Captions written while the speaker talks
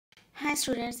Hi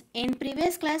students, in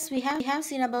previous class we have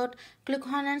seen about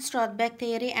Kluckhohn and Strothbeck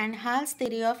theory and Hall's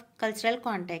theory of cultural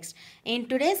context. In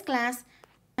today's class,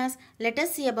 let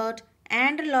us see about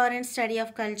Andrew Laurent's study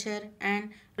of culture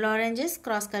and Laurenge's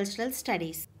cross-cultural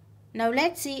studies. Now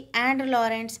let's see Andrew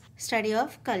Laurent's study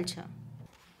of culture.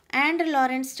 Andrew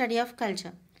Laurent's study of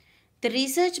culture. The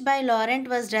research by Laurent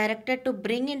was directed to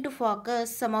bring into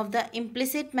focus some of the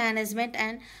implicit management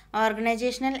and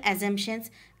organizational assumptions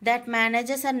that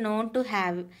managers are known to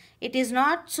have. It is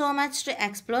not so much to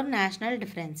explore national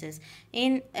differences.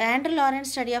 In Andrew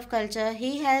Laurent's study of culture,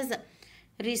 he has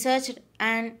researched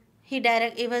and he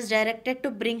was directed to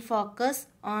bring focus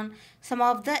on some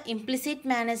of the implicit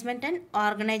management and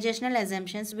organizational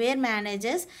assumptions where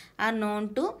managers are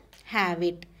known to have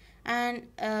it. And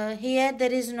here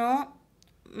there is not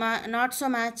so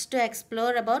much to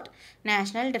explore about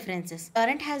national differences.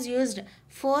 Laurent has used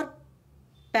 4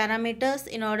 parameters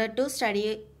in order to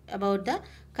study about the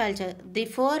culture. The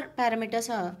 4 parameters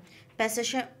are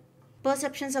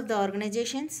perceptions of the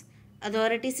organizations,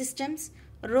 authority systems,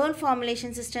 role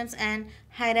formulation systems, and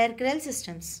hierarchical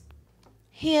systems.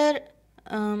 Here,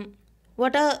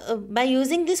 by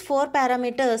using these 4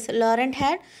 parameters, Laurent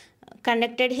had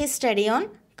conducted his study on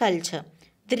culture.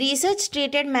 The research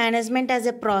treated management as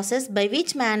a process by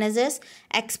which managers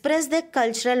express their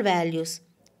cultural values.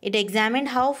 It examined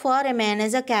how far a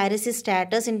manager carries his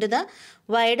status into the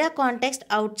wider context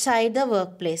outside the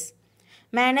workplace.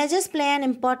 Managers play an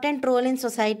important role in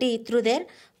society through their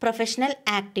professional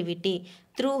activity.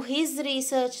 Through his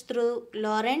research, through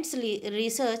Laurent's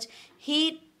research,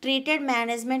 he treated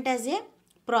management as a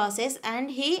process and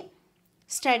he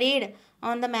studied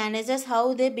on the managers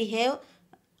how they behave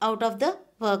out of the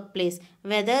workplace,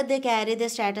 whether they carry the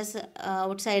status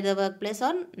outside the workplace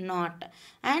or not.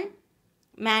 And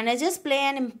managers play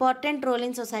an important role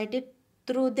in society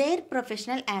through their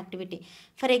professional activity.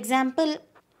 For example,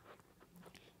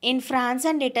 in France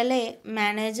and Italy,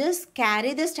 managers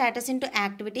carry the status into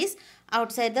activities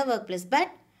outside the workplace. But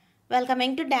while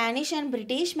coming to Danish and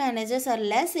British, managers are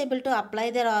less able to apply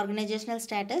their organizational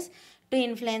status to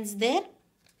influence their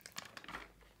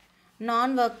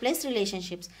non-workplace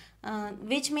relationships,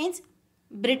 which means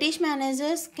British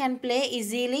managers can play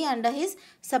easily under his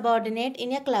subordinate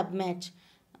in a club match.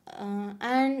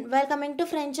 And while coming to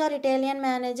French or Italian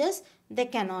managers, they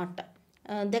cannot.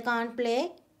 They can't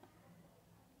play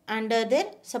under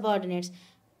their subordinates.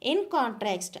 In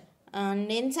contrast,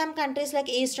 in some countries like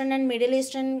Eastern and Middle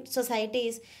Eastern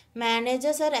societies,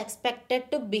 managers are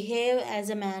expected to behave as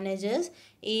a managers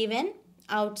even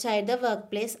outside the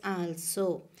workplace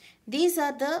also. This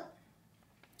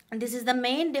is the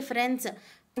main difference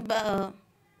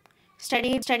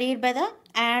studied by the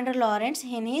Andrew Laurent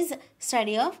in his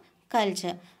study of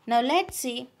culture. Now let's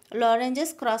see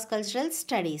Laurenge's cross-cultural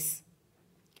studies.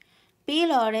 P.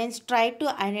 Laurent tried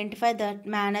to identify that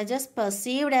managers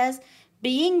perceived as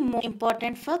being more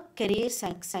important for career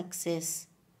success.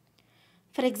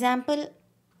 For example,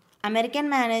 American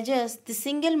managers, the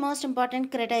single most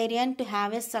important criterion to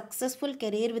have a successful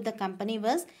career with the company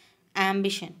was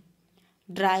ambition,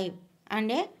 drive,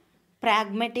 and a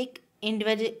pragmatic,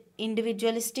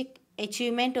 individualistic,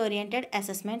 achievement-oriented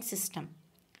assessment system.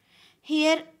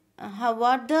 Here,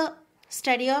 what the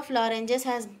study of Laurenge's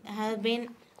has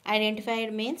been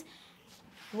identified means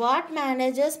what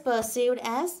managers perceived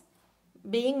as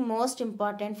being most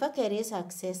important for career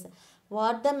success.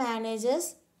 What the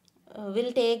managers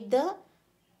will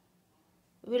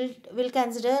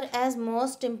consider as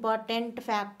most important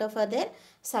factor for their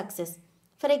success.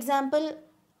 For example,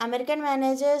 American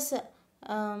managers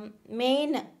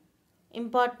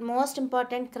most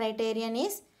important criterion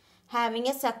is having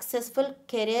a successful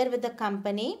career with the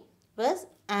company was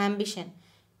ambition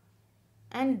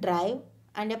and drive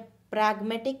and a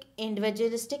pragmatic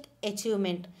individualistic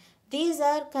achievement. These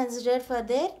are considered for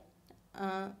their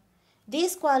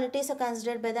these qualities are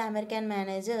considered by the American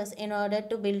managers in order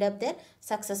to build up their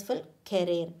successful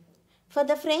career. For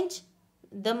the French,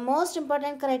 the most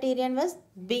important criterion was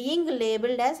being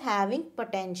labeled as having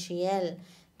potential.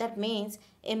 That means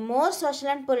a more social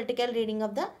and political reading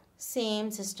of the same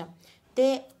system.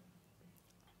 They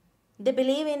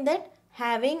believe in that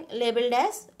having labeled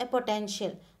as a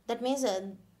potential. That means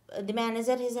the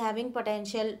manager is having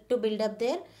potential to build up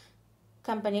their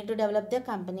company, to develop their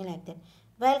company like that.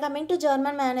 While coming to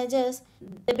German managers,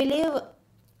 they believe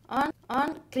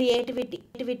on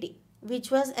creativity,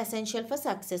 which was essential for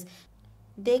success.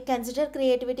 They consider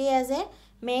creativity as a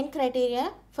main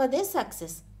criteria for their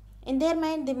success. In their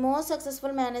mind, the most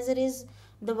successful manager is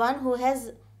the one who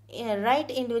has right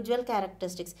individual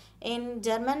characteristics. In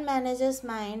German managers'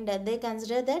 mind, they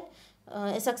consider that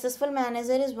A successful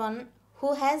manager is one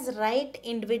who has right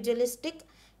individualistic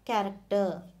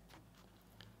character.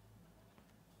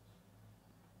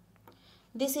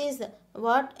 This is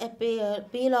what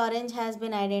P. Loranger has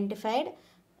been identified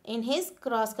in his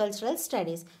cross-cultural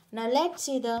studies. Now let's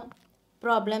see the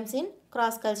problems in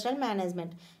cross-cultural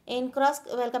management.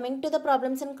 Coming to the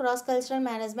problems in cross-cultural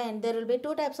management, there will be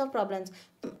two types of problems.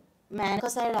 Manager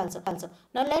side also.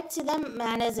 Now let's see the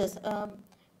managers.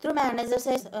 Through manager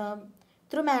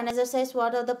says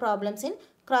what are the problems in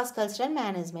cross-cultural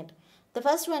management. The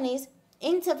first one is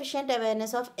insufficient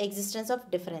awareness of existence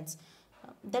of difference.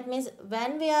 That means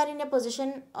when we are in a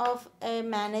position of a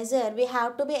manager, we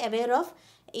have to be aware of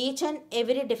each and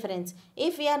every difference.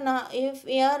 If we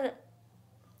are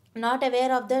not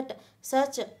aware of that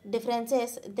such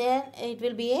differences, then it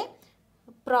will be a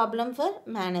problem for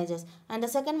managers. And the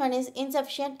second one is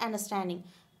insufficient understanding.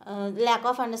 Lack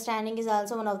of understanding is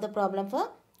also one of the problem for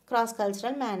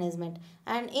cross-cultural management.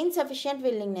 And insufficient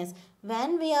willingness.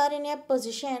 When we are in a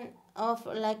position of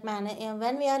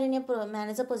when we are in a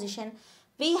manager position,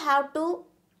 we have to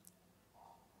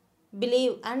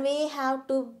believe and we have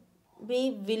to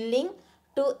be willing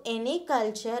to any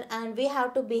culture, and we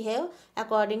have to behave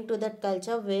according to that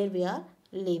culture where we are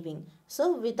living.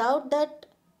 So without that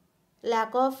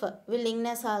lack of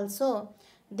willingness also,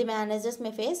 the managers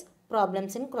may face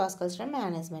problems in cross-cultural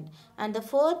management. And the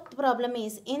fourth problem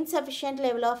is insufficient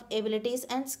level of abilities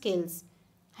and skills.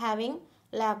 Having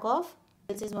lack of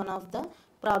skills is one of the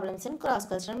problems in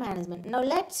cross-cultural management. Now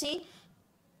let's see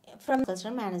from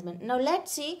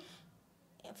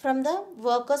the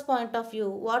workers' point of view,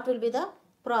 what will be the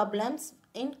problems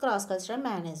in cross-cultural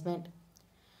management.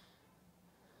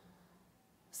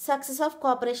 Success of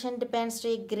cooperation depends to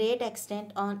a great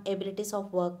extent on abilities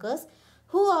of workers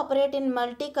who operate in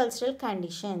multicultural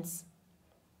conditions.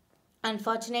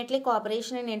 Unfortunately,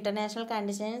 cooperation in international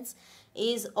conditions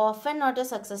is often not as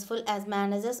successful as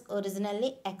managers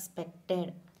originally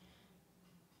expected.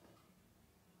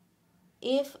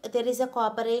 If there is a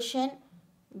cooperation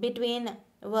between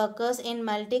workers in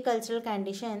multicultural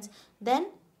conditions, then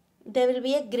there will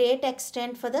be a great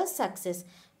extent for the success.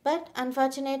 But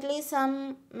unfortunately,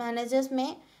 some managers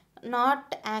may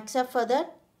not accept for the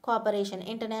cooperation,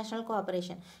 international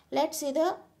cooperation. Let's see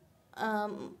the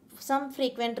some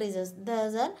frequent reasons.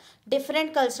 Those are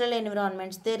different cultural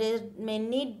environments. There is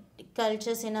many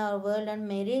cultures in our world and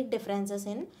many differences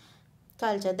in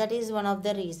culture. That is one of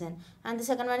the reason. And the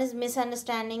second one is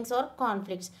misunderstandings or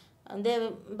conflicts.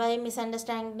 By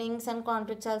misunderstandings and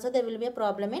conflicts also, there will be a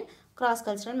problem in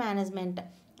cross-cultural management.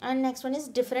 And next one is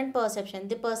different perception.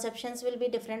 The perceptions will be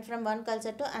different from one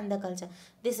culture to another culture.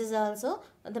 This is also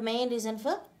the main reason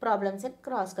for problems in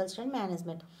cross-cultural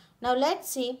management. Now let's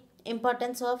see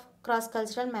importance of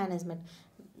cross-cultural management.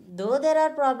 Though there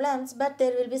are problems, but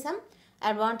there will be some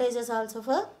advantages also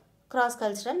for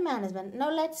cross-cultural management.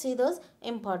 Now let's see those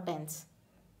importance.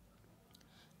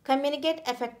 Communicate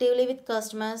effectively with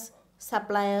customers,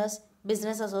 suppliers,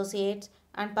 business associates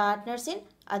and partners in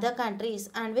other countries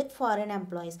and with foreign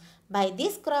employees. By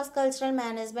this cross-cultural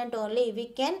management only, we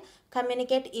can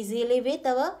communicate easily with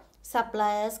our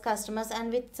suppliers, customers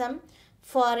and with some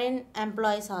foreign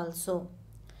employees also.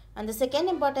 And the second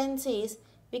importance is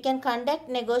we can conduct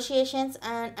negotiations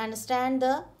and understand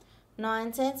the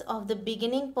nuances of the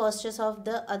beginning postures of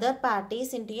the other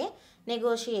parties into a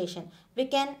negotiation.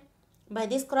 By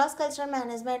this cross-cultural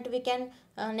management, we can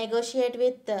negotiate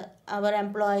with our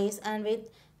employees and with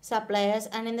suppliers,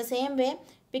 and in the same way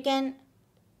we can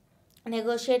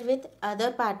negotiate with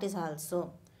other parties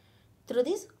also through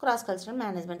this cross-cultural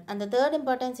management. And the third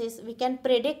importance is we can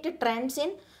predict trends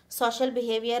in social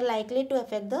behavior likely to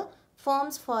affect the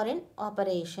firm's foreign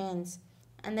operations.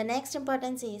 And the next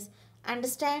importance is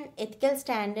understand ethical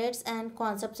standards and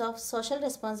concepts of social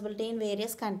responsibility in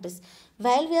various countries.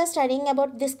 While we are studying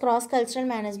about this cross-cultural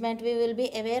management, we will be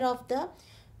aware of the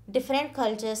different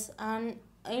cultures and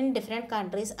in different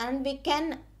countries, and we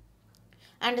can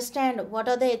understand what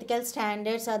are the ethical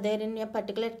standards are there in a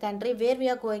particular country where we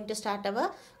are going to start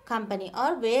our company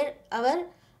or where our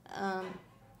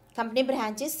company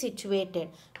branch is situated,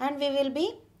 and we will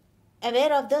be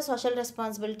aware of the social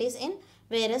responsibilities in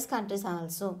various countries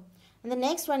also. And the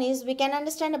next one is we can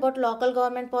understand about local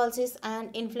government policies and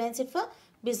influence it for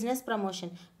business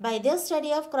promotion. By this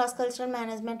study of cross-cultural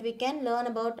management, we can learn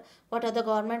about what other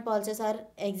government policies are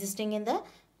existing in the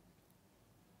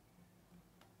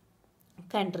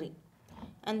country.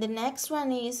 And the next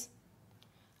one is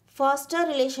foster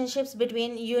relationships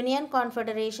between union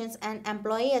confederations and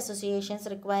employee associations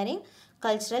requiring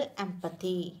cultural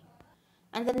empathy.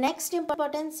 And the next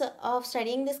importance of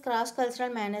studying this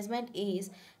cross-cultural management is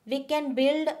We can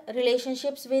build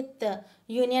relationships with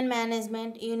union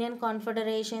management, union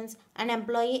confederations, and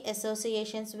employee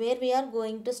associations where we are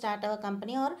going to start our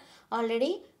company, or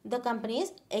already the company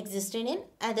is existing in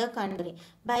other country.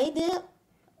 By the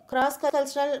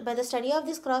study of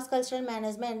this cross cultural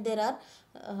management, there are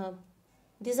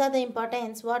these are the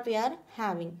importance what we are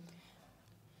having.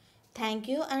 Thank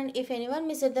you, and if anyone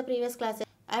missed the previous classes,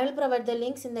 I will provide the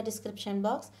links in the description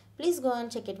box. Please go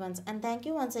and check it once, and thank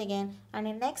you once again. And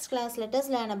in next class, let us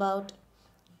learn about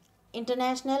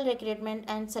international recruitment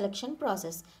and selection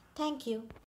process. Thank you.